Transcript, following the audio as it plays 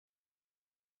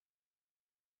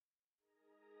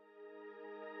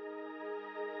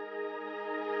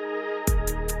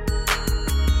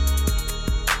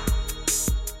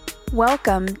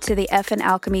Welcome to the Effin'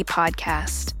 Alchemy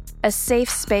podcast, a safe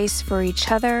space for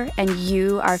each other and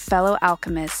you, our fellow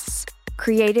alchemists,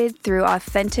 created through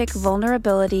authentic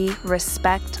vulnerability,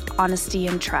 respect, honesty,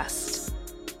 and trust.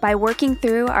 By working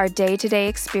through our day-to-day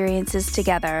experiences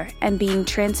together and being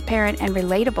transparent and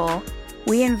relatable,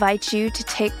 we invite you to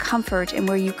take comfort in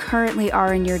where you currently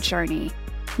are in your journey,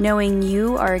 knowing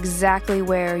you are exactly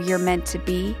where you're meant to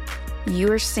be,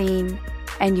 you are seen,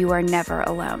 and you are never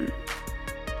alone.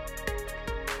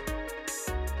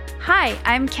 Hi,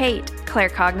 I'm Kate,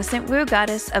 claircognizant woo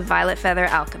goddess of Violet Feather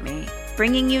Alchemy,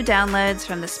 bringing you downloads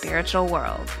from the spiritual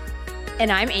world.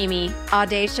 And I'm Amy,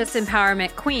 audacious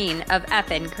empowerment queen of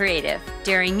Effin' Creative,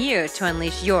 daring you to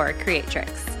unleash your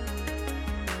creatrix.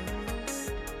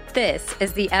 This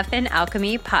is the Effin'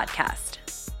 Alchemy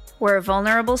podcast, where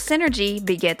vulnerable synergy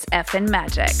begets effin'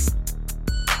 magic.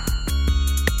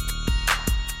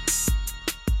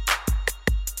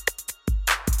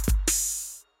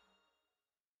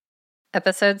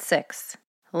 Episode 6,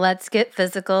 Let's Get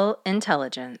Physical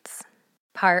Intelligence.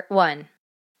 Part 1,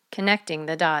 Connecting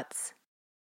the Dots.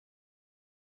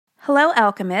 Hello,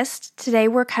 alchemist. Today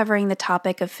we're covering the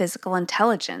topic of physical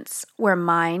intelligence, where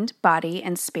mind, body,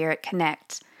 and spirit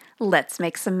connect. Let's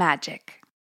make some magic.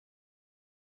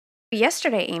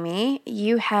 Yesterday, Amy,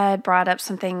 you had brought up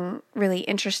something really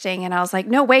interesting, and I was like,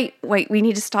 no, wait, we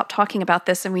need to stop talking about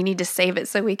this and we need to save it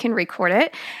so we can record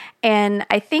it. And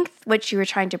I think what you were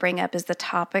trying to bring up is the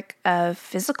topic of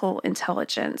physical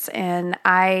intelligence. And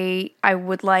I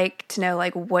would like to know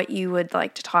like what you would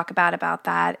like to talk about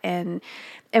that and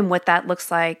what that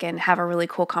looks like, and have a really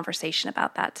cool conversation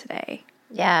about that today.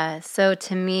 Yeah, so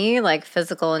to me, like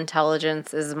physical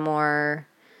intelligence is more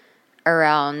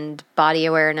around body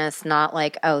awareness, not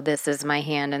like, oh, this is my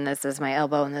hand and this is my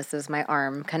elbow and this is my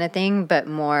arm kind of thing, but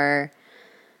more,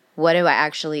 what do I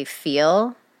actually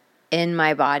feel in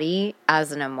my body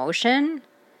as an emotion?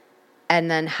 And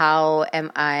then how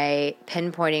am I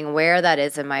pinpointing where that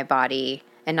is in my body,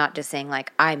 and not just saying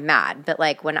like, I'm mad, but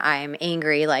like when I'm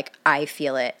angry, like I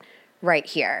feel it right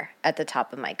here at the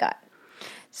top of my gut.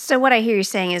 So what I hear you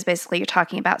saying is basically you're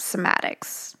talking about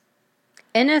somatics.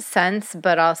 In a sense,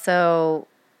 but also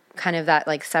kind of that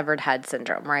like severed head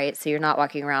syndrome, right? So you're not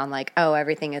walking around like, oh,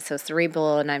 everything is so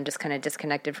cerebral and I'm just kind of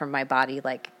disconnected from my body,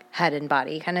 like head and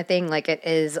body kind of thing. Like it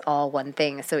is all one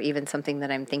thing. So even something that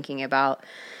I'm thinking about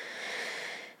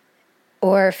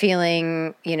or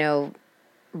feeling,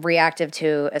 reactive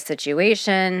to a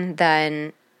situation,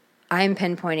 then I'm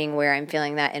pinpointing where I'm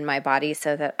feeling that in my body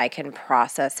so that I can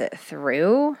process it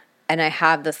through. And I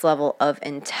have this level of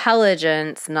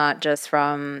intelligence, not just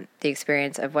from the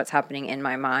experience of what's happening in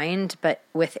my mind, but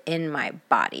within my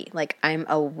body. Like I'm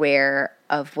aware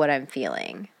of what I'm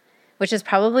feeling, which is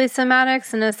probably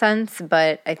somatics in a sense,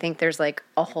 but I think there's like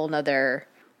a whole nother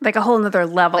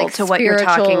level to what you're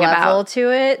talking about.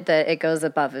 To it, that it goes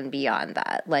above and beyond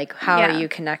that. Like how are you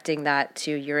connecting that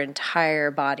to your entire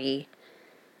body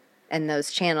and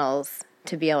those channels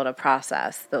to be able to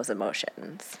process those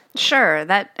emotions? Sure,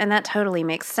 that totally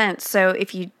makes sense. So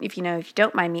if you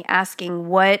don't mind me asking,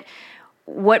 what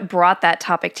brought that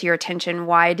topic to your attention?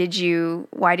 Why did you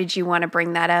want to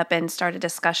bring that up and start a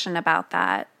discussion about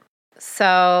that?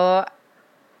 So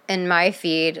in my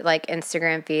feed, like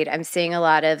Instagram feed, I'm seeing a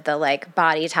lot of the like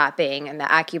body tapping and the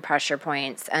acupressure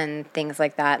points and things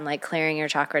like that, and like clearing your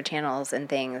chakra channels and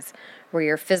things where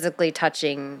you're physically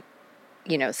touching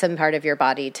some part of your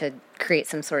body to create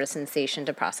some sort of sensation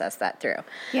to process that through.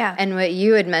 Yeah. And what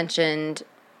you had mentioned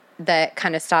that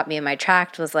kind of stopped me in my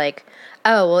tract was like,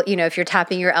 oh, well, if you're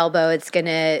tapping your elbow, it's going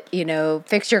to,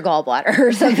 fix your gallbladder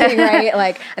or something, right?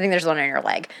 Like, I think there's one on your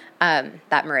leg,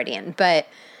 that meridian. But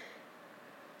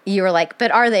you were like,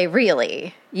 but are they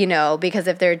really? Because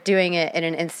if they're doing it in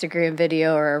an Instagram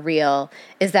video or a reel,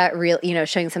 is that real?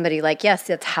 Showing somebody like, yes,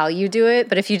 that's how you do it.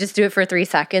 But if you just do it for 3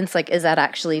 seconds, like, is that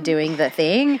actually doing the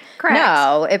thing? Correct.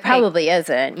 No, it probably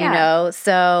isn't, you know?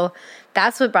 So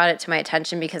that's what brought it to my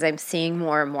attention, because I'm seeing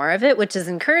more and more of it, which is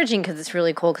encouraging because it's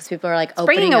really cool because people are like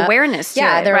bringing awareness to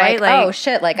it, they're right? like, oh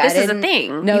shit, like this I didn't is a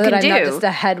thing know you that can I'm do. not just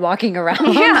a head walking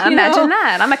around. Yeah, imagine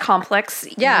that. I'm a complex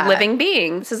living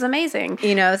being. This is amazing.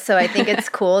 So I think it's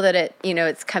cool that it,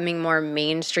 it's coming more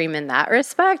mainstream in that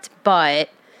respect, but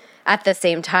at the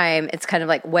same time, it's kind of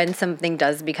like when something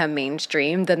does become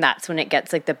mainstream, then that's when it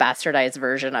gets like the bastardized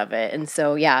version of it. And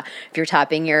so, if you're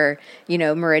tapping your,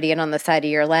 meridian on the side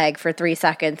of your leg for 3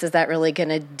 seconds, is that really going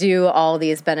to do all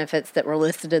these benefits that were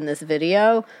listed in this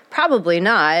video? Probably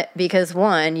not, because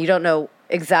one, you don't know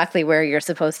exactly where you're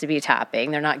supposed to be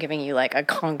tapping. They're not giving you like a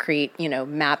concrete,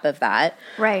 map of that.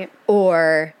 Right.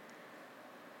 Or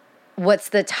what's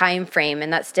the time frame?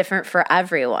 And that's different for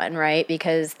everyone, right?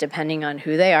 Because depending on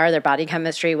who they are, their body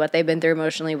chemistry, what they've been through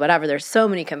emotionally, whatever, there's so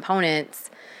many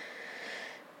components.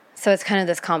 So it's kind of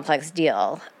this complex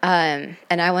deal. And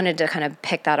I wanted to kind of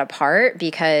pick that apart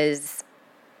because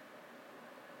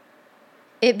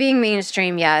it being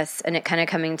mainstream, yes, and it kind of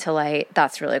coming to light,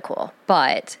 that's really cool.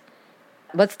 But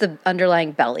what's the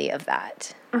underlying belly of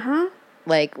that? Mm-hmm.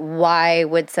 Like, why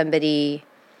would somebody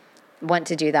want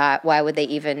to do that? Why would they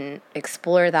even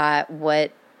explore that?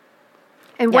 What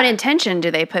intention do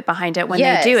they put behind it when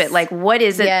they do it? Like, what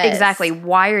is it exactly?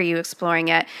 Why are you exploring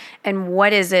it? And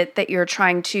what is it that you're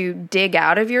trying to dig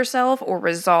out of yourself or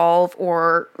resolve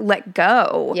or let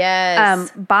go?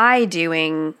 By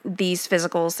doing these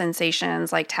physical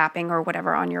sensations like tapping or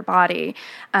whatever on your body.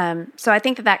 So I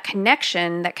think that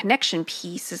connection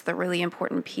piece is the really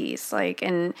important piece. Like,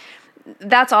 and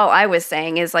that's all I was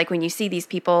saying is like, when you see these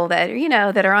people that,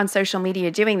 that are on social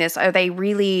media doing this, are they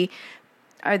really,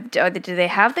 do they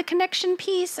have the connection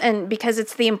piece? And because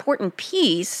it's the important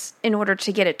piece in order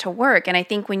to get it to work. And I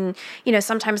think when,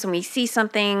 sometimes when we see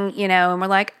something, and we're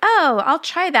like, oh, I'll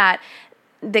try that,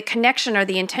 the connection or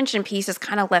the intention piece is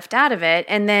kind of left out of it.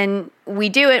 And then we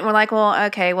do it and we're like, well,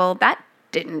 okay, well, that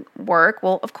didn't work.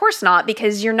 Well, of course not,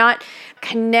 because you're not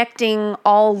connecting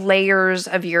all layers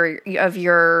of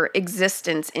your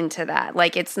existence into that.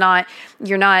 Like, it's not,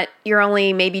 you're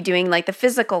only maybe doing like the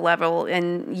physical level,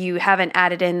 and you haven't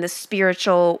added in the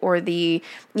spiritual or the,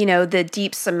 the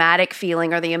deep somatic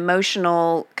feeling or the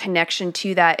emotional connection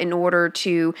to that in order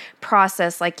to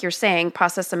process, like you're saying,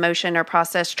 process emotion or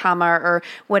process trauma or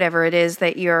whatever it is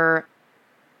that you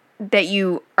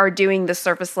are doing the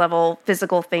surface level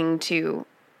physical thing to,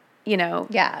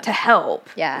 to help.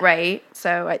 Yeah. Right.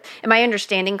 So am I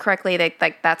understanding correctly that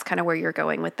like that's kind of where you're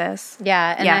going with this?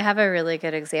 Yeah. And I have a really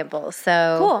good example.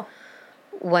 So cool.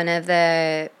 One of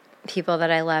the people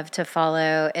that I love to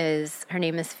follow her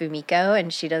name is Fumiko,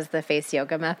 and she does the face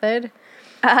yoga method.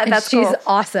 That's cool. She's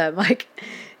awesome. Like,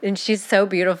 and she's so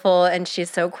beautiful and she's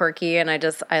so quirky, and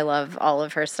I love all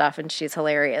of her stuff, and she's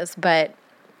hilarious. But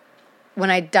when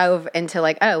I dove into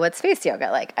like, oh, what's face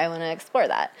yoga? Like, I want to explore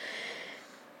that.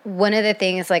 One of the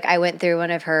things, like, I went through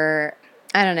one of her,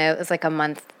 I don't know, it was like a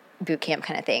month boot camp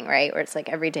kind of thing, right? Where it's like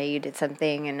every day you did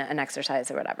something and an exercise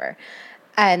or whatever.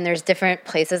 And there's different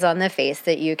places on the face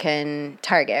that you can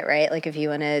target, right? Like if you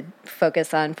want to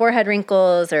focus on forehead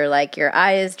wrinkles or like your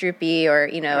eyes droopy or,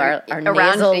 our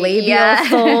nasal labial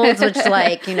folds, which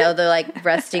like, the like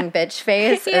resting bitch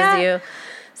face as you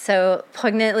so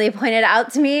poignantly pointed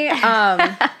out to me.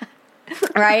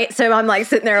 Right? So I'm like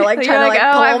sitting there like trying to like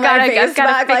pull my face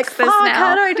back like, fuck,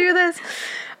 how do I do this?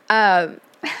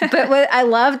 But what I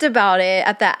loved about it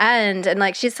at the end, and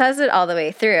like she says it all the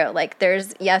way through, like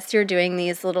you're doing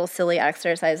these little silly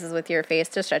exercises with your face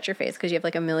to stretch your face because you have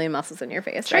like a million muscles in your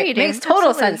face, sure, right? You do. It makes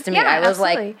total sense to me. Yeah, I was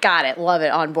like, got it, love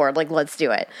it, on board, like let's do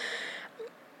it.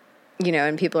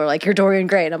 And people are like, you're Dorian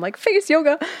Gray, and I'm like, face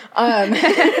yoga,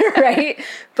 right?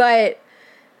 But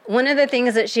one of the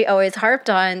things that she always harped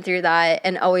on through that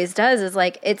and always does is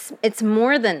like, it's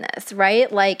more than this,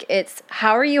 right? Like it's,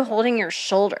 how are you holding your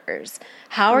shoulders?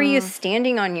 How are you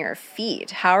standing on your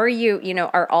feet? How are you,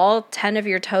 are all 10 of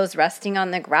your toes resting on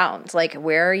the ground? Like,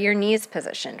 where are your knees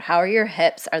positioned? How are your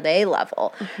hips? Are they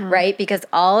level, right? Because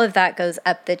all of that goes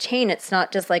up the chain. It's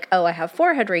not just like, oh, I have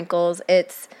forehead wrinkles.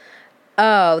 It's,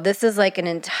 oh, this is like an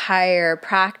entire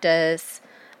practice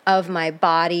of my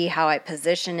body, how I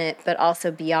position it, but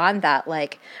also beyond that,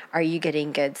 like, are you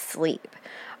getting good sleep?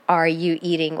 Are you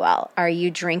eating well? Are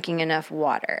you drinking enough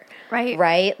water? Right.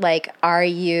 Right? Like, are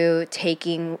you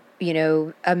taking,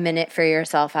 a minute for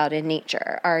yourself out in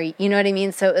nature? You know what I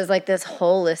mean? So it was like this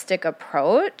holistic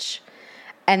approach,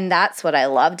 and that's what I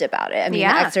loved about it. I mean,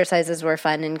 the exercises were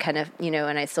fun and kind of,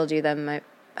 and I still do them. My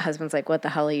husband's like, what the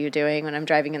hell are you doing when I'm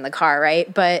driving in the car,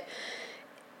 right? But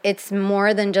it's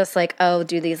more than just like, oh,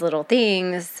 do these little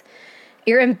things.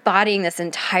 You're embodying this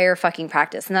entire fucking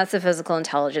practice. And that's the physical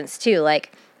intelligence too.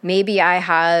 Like maybe I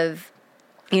have,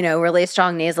 really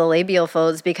strong nasal labial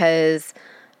folds because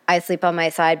I sleep on my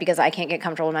side because I can't get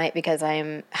comfortable at night because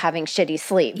I'm having shitty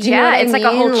sleep. Do you know what I mean? Like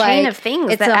a whole chain of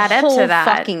things that add up to that. It's a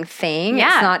whole fucking thing. Yeah.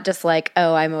 It's not just like,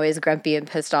 oh, I'm always grumpy and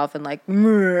pissed off and like, you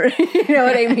know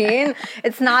what I mean?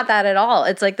 It's not that at all.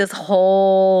 It's like this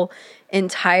whole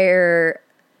entire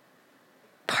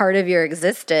part of your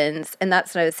existence. And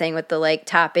that's what I was saying with the like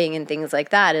tapping and things like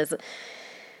that is,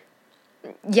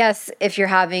 yes, if you're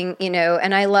having,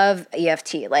 and I love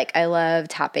EFT, like I love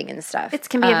tapping and stuff. It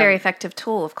can be a very effective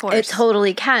tool, of course. It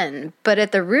totally can. But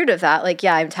at the root of that, like,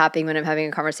 yeah, I'm tapping when I'm having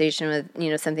a conversation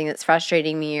with, something that's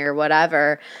frustrating me or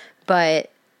whatever.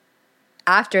 But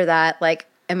after that, like,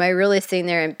 am I really sitting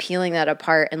there and peeling that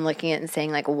apart and looking at it and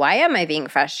saying, like, why am I being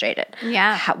frustrated?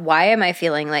 Yeah. Why am I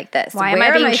feeling like this? Why am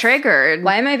I being triggered?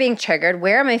 Why am I being triggered?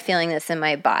 Where am I feeling this in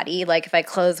my body? Like, if I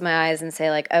close my eyes and say,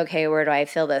 like, okay, where do I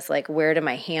feel this? Like, where do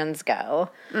my hands go?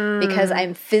 Because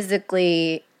I'm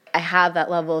physically, I have that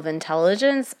level of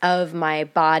intelligence of my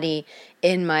body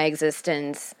in my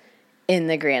existence in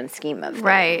the grand scheme of things.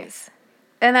 Right.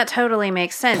 And that totally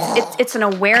makes sense. It's an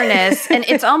awareness, and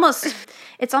it's almost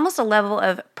a level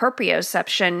of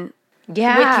proprioception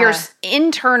with your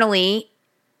internally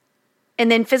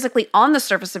and then physically on the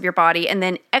surface of your body and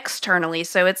then externally.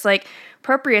 So it's like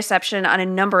proprioception on a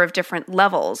number of different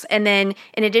levels. And then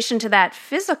in addition to that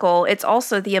physical, it's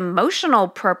also the emotional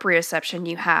proprioception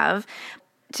you have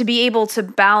to be able to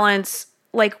balance,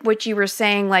 like what you were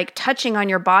saying, like touching on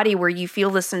your body where you feel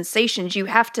the sensations. You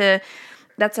have to...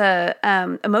 That's a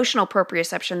emotional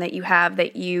proprioception that you have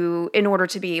in order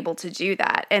to be able to do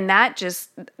that. And that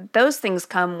just, those things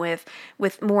come with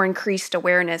more increased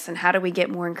awareness. And how do we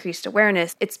get more increased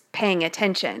awareness? It's paying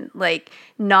attention, like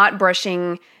not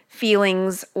brushing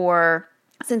feelings or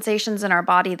sensations in our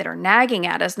body that are nagging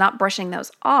at us, not brushing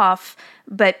those off,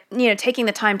 but, taking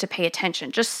the time to pay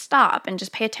attention. Just stop and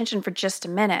just pay attention for just a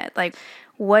minute. Like,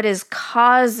 what is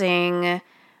causing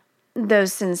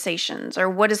those sensations or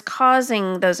what is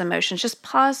causing those emotions? Just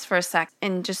pause for a sec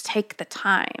and just take the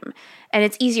time. And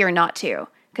it's easier not to,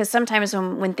 because sometimes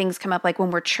when things come up, like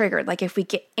when we're triggered, like if we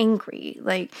get angry,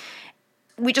 like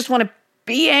we just want to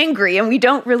be angry and we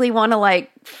don't really want to like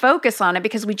focus on it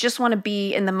because we just want to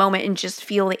be in the moment and just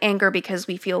feel the anger because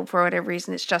we feel for whatever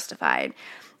reason it's justified.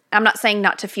 I'm not saying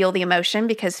not to feel the emotion,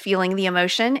 because feeling the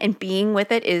emotion and being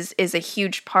with it is a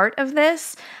huge part of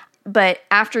this. But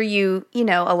after you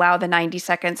allow the 90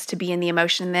 seconds to be in the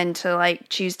emotion, then to like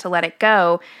choose to let it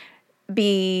go,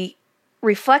 be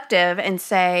reflective and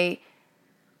say,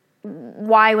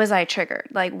 why was I triggered?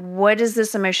 Like, what does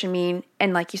this emotion mean?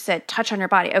 And like you said, touch on your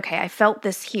body. Okay, I felt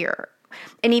this here.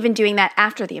 And even doing that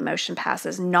after the emotion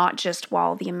passes, not just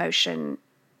while the emotion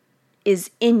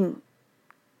is in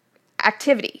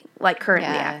activity, like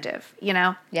currently active,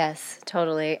 Yes,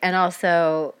 totally. And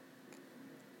also,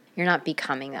 you're not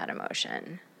becoming that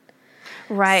emotion.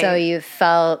 Right. So you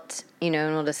felt, and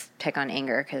we'll just pick on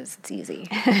anger because it's easy.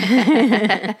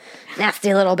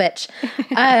 Nasty little bitch.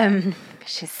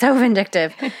 She's so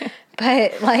vindictive.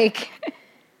 But like,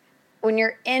 when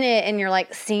you're in it and you're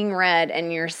like seeing red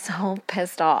and you're so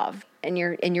pissed off and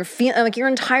you're feeling like your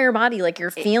entire body, like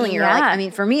you're feeling, you're like, I mean,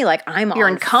 for me, like you're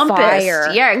on encompassed. fire.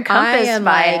 Yeah, encompassed I am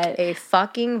by like a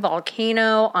fucking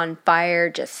volcano on fire,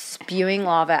 just spewing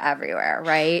lava everywhere,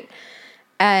 right?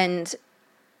 And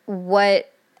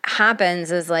what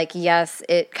happens is like, yes,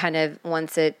 it kind of,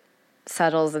 once it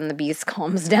settles and the beast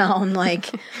calms down,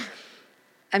 like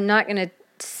I'm not going to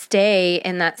stay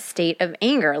in that state of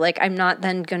anger. Like I'm not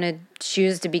then going to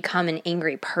choose to become an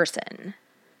angry person.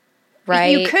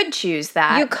 Right? You could choose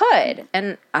that. You could.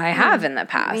 And I have in the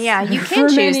past. Yeah, you can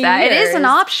choose that. Years. It is an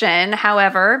option.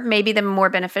 However, maybe the more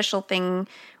beneficial thing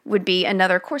would be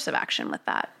another course of action with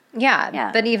that.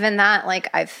 Yeah. But even that, like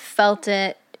I felt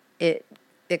it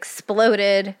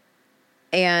exploded,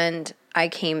 and I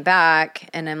came back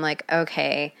and I'm like,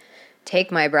 okay,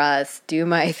 take my breaths, do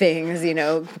my things,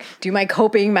 do my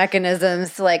coping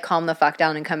mechanisms to like calm the fuck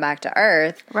down and come back to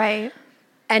earth. Right.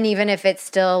 And even if it's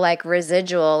still like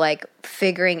residual, like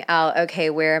figuring out, okay,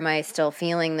 where am I still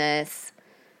feeling this?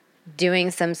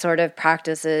 Doing some sort of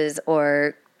practices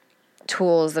or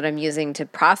tools that I'm using to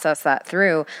process that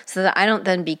through so that I don't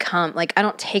then become, like, I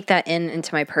don't take that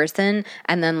into my person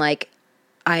and then like,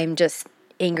 I'm just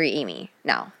angry Amy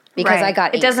now because I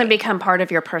got angry. It doesn't become part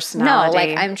of your personality. No,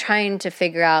 like I'm trying to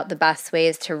figure out the best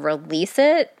ways to release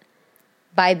it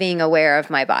by being aware of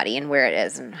my body and where it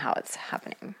is and how it's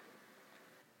happening.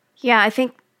 Yeah, I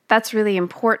think that's really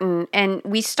important. And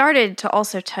we started to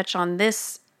also touch on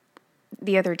this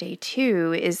the other day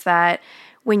too, is that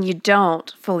when you don't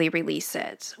fully release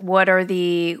it, what are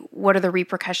the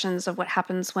repercussions of what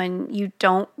happens when you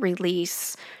don't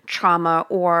release trauma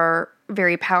or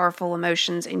very powerful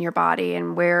emotions in your body,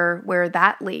 and where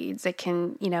that leads? It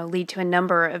can, lead to a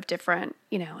number of different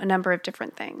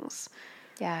things.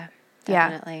 Yeah,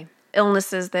 definitely. Yeah.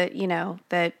 Illnesses that,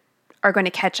 that are going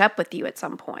to catch up with you at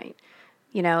some point,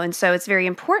 and so it's very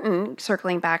important,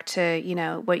 circling back to,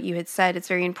 what you had said, it's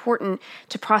very important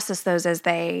to process those as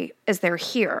they're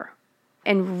here.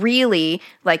 And really,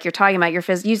 like you're talking about,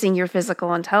 using your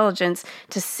physical intelligence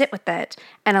to sit with it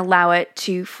and allow it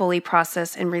to fully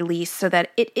process and release so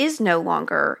that it is no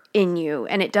longer in you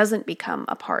and it doesn't become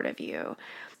a part of you.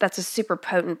 That's a super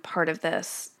potent part of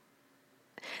this.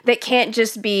 that can't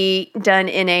just be done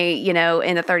in a, in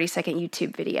a 30-second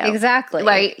YouTube video. Exactly.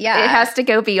 Like, yeah. It has to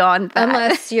go beyond that.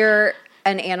 Unless you're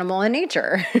an animal in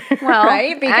nature. Well,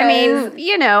 right? Because I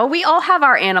mean, we all have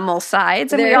our animal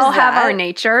sides and we all have our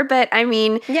nature, but I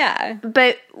mean, yeah.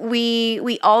 But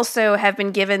we also have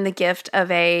been given the gift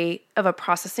of a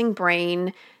processing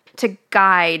brain to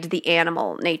guide the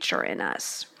animal nature in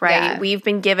us, right? Yeah. We've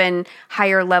been given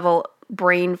higher level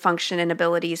brain function and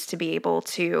abilities to be able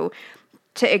to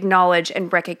acknowledge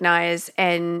and recognize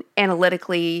and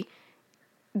analytically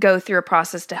go through a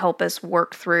process to help us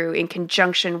work through in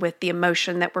conjunction with the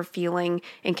emotion that we're feeling,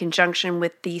 in conjunction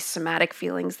with the somatic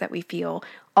feelings that we feel.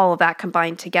 All of that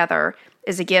combined together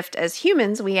is a gift as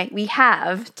humans we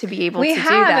have to be able to do that.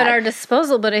 We have at our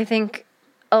disposal, but I think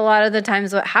a lot of the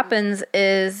times what happens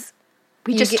is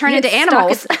we just turn into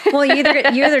animals. Well, you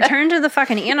either turn into the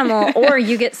fucking animal or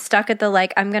you get stuck at the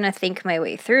I'm going to think my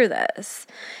way through this.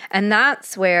 And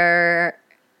that's where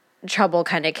trouble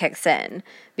kind of kicks in,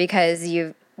 because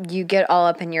you get all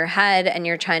up in your head and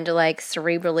you're trying to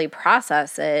cerebrally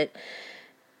process it.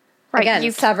 Right.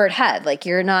 Again, severed head.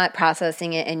 You're not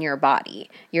processing it in your body.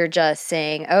 You're just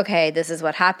saying, okay, this is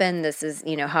what happened. This is,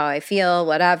 how I feel,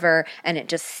 whatever. And it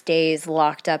just stays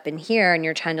locked up in here. And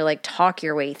you're trying to talk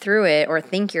your way through it or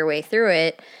think your way through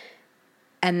it.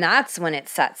 And that's when it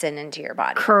sets into your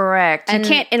body. Correct. And you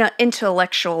can't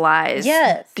intellectualize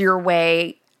your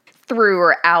way through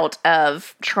or out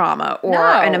of trauma or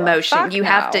an emotion. You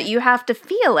have to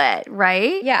feel it,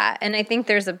 right? Yeah. And I think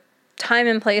there's a time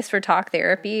and place for talk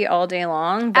therapy all day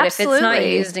long, but Absolutely. If it's not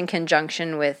used in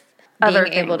conjunction with being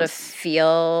able to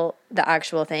feel the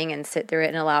actual thing and sit through it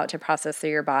and allow it to process through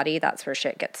your body, that's where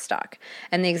shit gets stuck.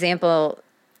 And the example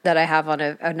that I have on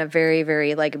a very,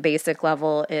 very basic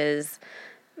level is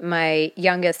my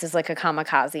youngest is a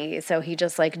kamikaze. So he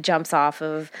just jumps off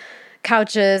of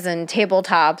couches and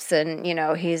tabletops and,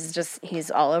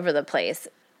 he's all over the place.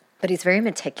 But he's very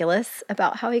meticulous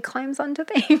about how he climbs onto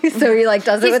things. So he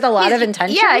does it with a lot of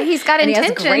intention. Yeah, he's got intention. He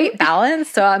has great balance.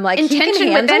 So I'm intention he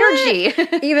can handle with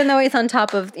energy. even though he's on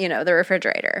top of, the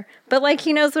refrigerator. But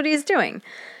he knows what he's doing.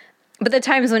 But the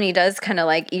times when he does kind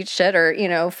of eat shit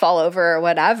or, fall over or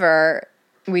whatever,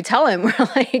 we tell him,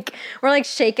 we're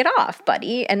shake it off,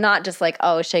 buddy. And not just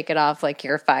oh, shake it off,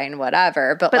 you're fine,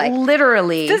 whatever. But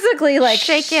literally, physically,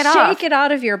 shake it off. Shake it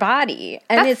out of your body.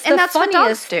 And it's the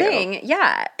funniest thing.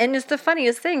 Yeah. And it's the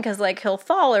funniest thing because he'll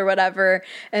fall or whatever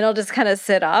and he'll just kind of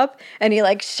sit up and he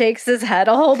shakes his head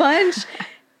a whole bunch.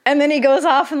 And then he goes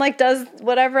off and does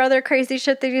whatever other crazy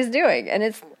shit that he's doing. And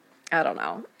it's, I don't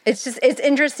know. It's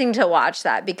interesting to watch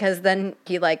that because then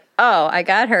he oh, I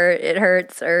got hurt, it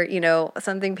hurts, or,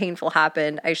 something painful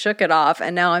happened. I shook it off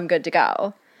and now I'm good to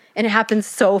go. And it happens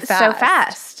so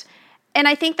fast. And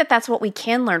I think that that's what we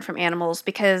can learn from animals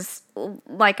because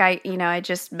I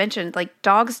just mentioned,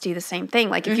 dogs do the same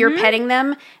thing. If you're petting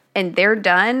them and they're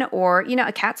done, or,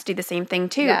 cats do the same thing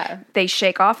too. Yeah. They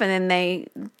shake off and then they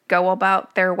go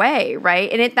about their way,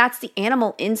 right? And that's the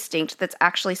animal instinct that's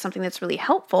actually something that's really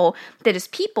helpful, that as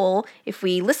people, if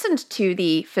we listened to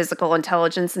the physical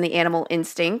intelligence and the animal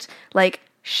instinct,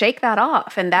 shake that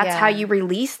off. And that's how you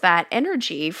release that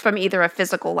energy from either a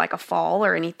physical, a fall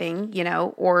or anything,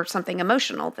 or something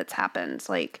emotional that's happened.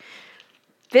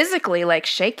 Physically,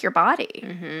 shake your body.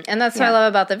 Mm-hmm. And that's what I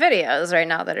love about the videos right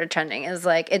now that are trending is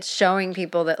it's showing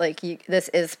people that this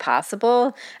is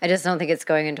possible. I just don't think it's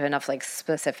going into enough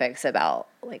specifics about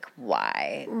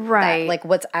why. Right. That,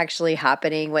 what's actually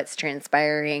happening, what's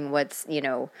transpiring, what's,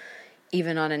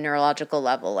 even on a neurological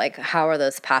level, how are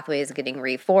those pathways getting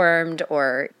reformed,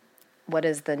 or what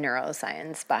is the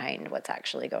neuroscience behind what's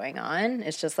actually going on?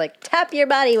 It's just tap your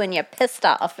body when you're pissed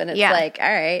off. And it's all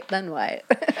right, then what?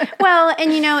 Well,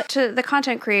 and to the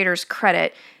content creator's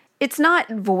credit, it's not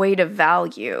void of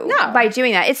value by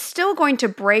doing that. It's still going to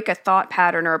break a thought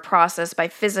pattern or a process by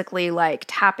physically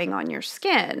tapping on your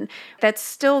skin. That's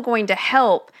still going to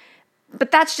help.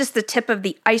 But that's just the tip of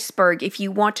the iceberg if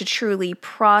you want to truly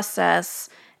process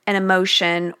an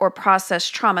emotion or process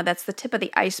trauma. That's the tip of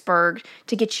the iceberg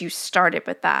to get you started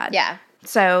with that. Yeah.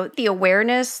 So the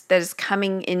awareness that is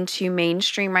coming into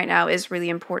mainstream right now is really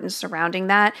important surrounding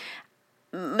that.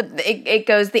 It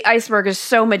goes, the iceberg is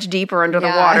so much deeper under the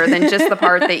water than just the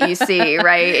part that you see,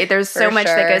 right? There's so much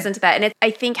that goes into that. And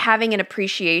I think having an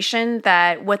appreciation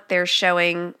that what they're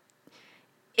showing,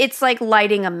 it's like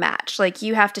lighting a match.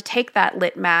 You have to take that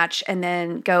lit match and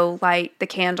then go light the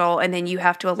candle, and then you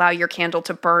have to allow your candle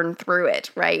to burn through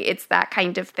it, right? It's that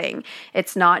kind of thing.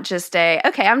 It's not just okay,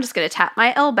 I'm just going to tap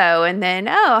my elbow and then,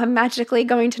 I'm magically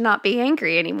going to not be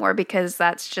angry anymore, because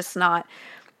that's just not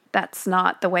that's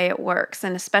not the way it works.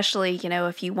 And especially,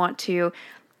 if you want to,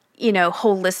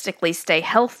 holistically stay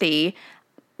healthy,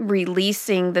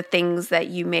 releasing the things that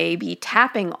you may be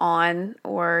tapping on,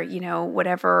 or,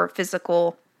 whatever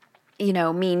physical,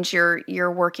 means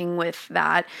you're working with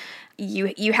that.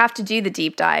 You have to do the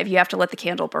deep dive. You have to let the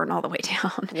candle burn all the way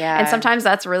down. Yeah. And sometimes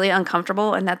that's really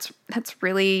uncomfortable, and that's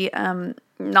really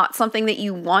not something that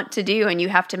you want to do. And you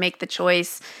have to make the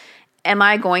choice. Am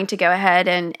I going to go ahead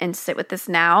and sit with this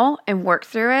now and work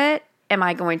through it? Am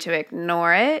I going to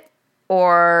ignore it?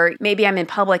 Or maybe I'm in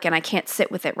public and I can't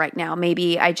sit with it right now.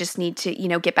 Maybe I just need to,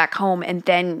 get back home and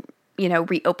then,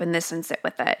 reopen this and sit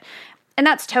with it. And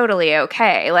that's totally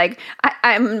okay. Like,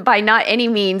 I'm by not any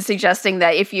means suggesting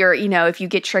that if you're, if you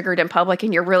get triggered in public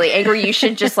and you're really angry, you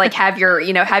should just like have your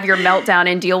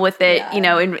meltdown and deal with it,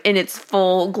 in its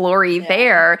full glory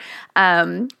there.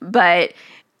 But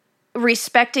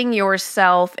respecting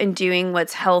yourself and doing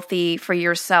what's healthy for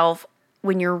yourself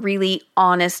when you're really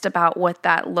honest about what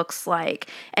that looks like,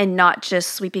 and not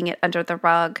just sweeping it under the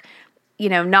rug,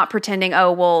 not pretending,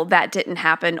 oh, well, that didn't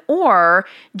happen, or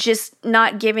just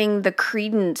not giving the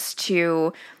credence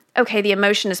to, okay, the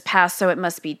emotion is past, so it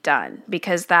must be done,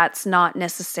 because that's not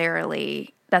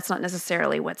necessarily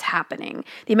what's happening.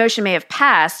 The emotion may have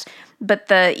passed, but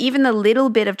even the little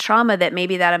bit of trauma that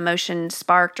maybe that emotion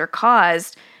sparked or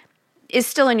caused is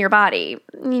still in your body.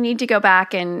 You need to go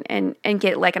back and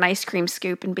get like an ice cream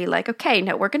scoop and be like, okay,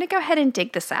 no, we're going to go ahead and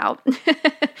dig this out.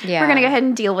 Yeah. We're going to go ahead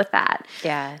and deal with that.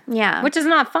 Yeah. Yeah. Which is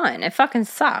not fun. It fucking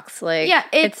sucks. Like, yeah,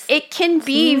 it can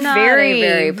be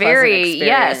very,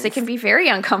 yes, it can be very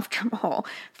uncomfortable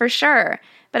for sure.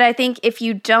 But I think if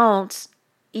you don't,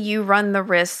 you run the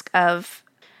risk of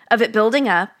it building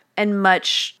up and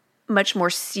much, much more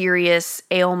serious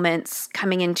ailments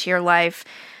coming into your life,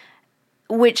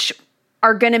 which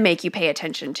are going to make you pay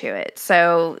attention to it.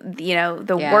 So,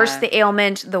 the worse the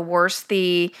ailment, the worse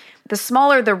the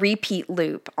smaller the repeat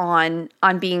loop on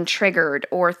being triggered,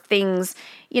 or things,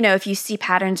 if you see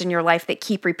patterns in your life that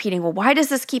keep repeating, well, why does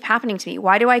this keep happening to me?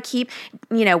 Why do I keep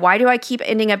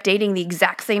ending up dating the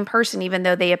exact same person, even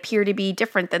though they appear to be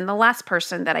different than the last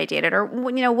person that I dated, or,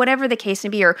 whatever the case may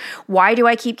be, or why do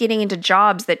I keep getting into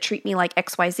jobs that treat me like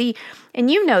XYZ? And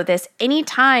this,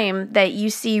 anytime that you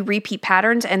see repeat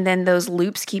patterns and then those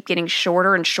loops keep getting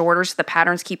shorter and shorter, so the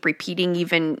patterns keep repeating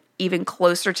even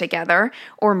closer together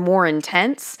or more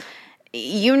intense,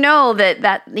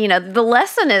 that the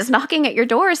lesson is knocking at your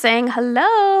door saying,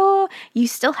 hello, you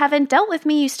still haven't dealt with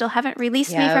me. You still haven't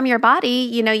released me from your body.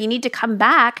 You need to come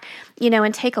back,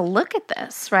 and take a look at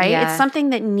this, right? Yeah. It's something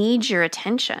that needs your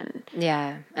attention.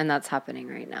 Yeah. And that's happening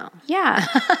right now. Yeah.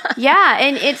 Yeah.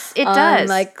 And it does. On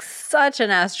like such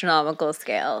an astronomical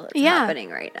scale. It's happening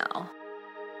right now.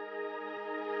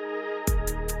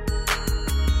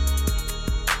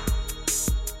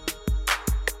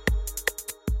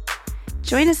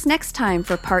 Join us next time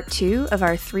for part 2 of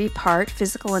our 3-part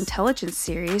physical intelligence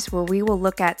series, where we will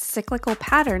look at cyclical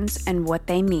patterns and what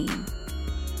they mean.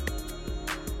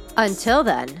 Until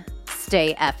then,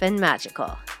 stay effin'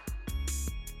 magical.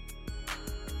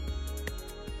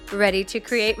 Ready to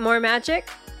create more magic?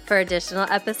 For additional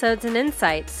episodes and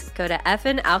insights, go to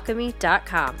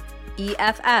effinalchemy.com.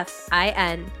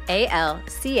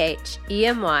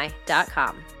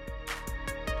 EFFINALCHEMY.com.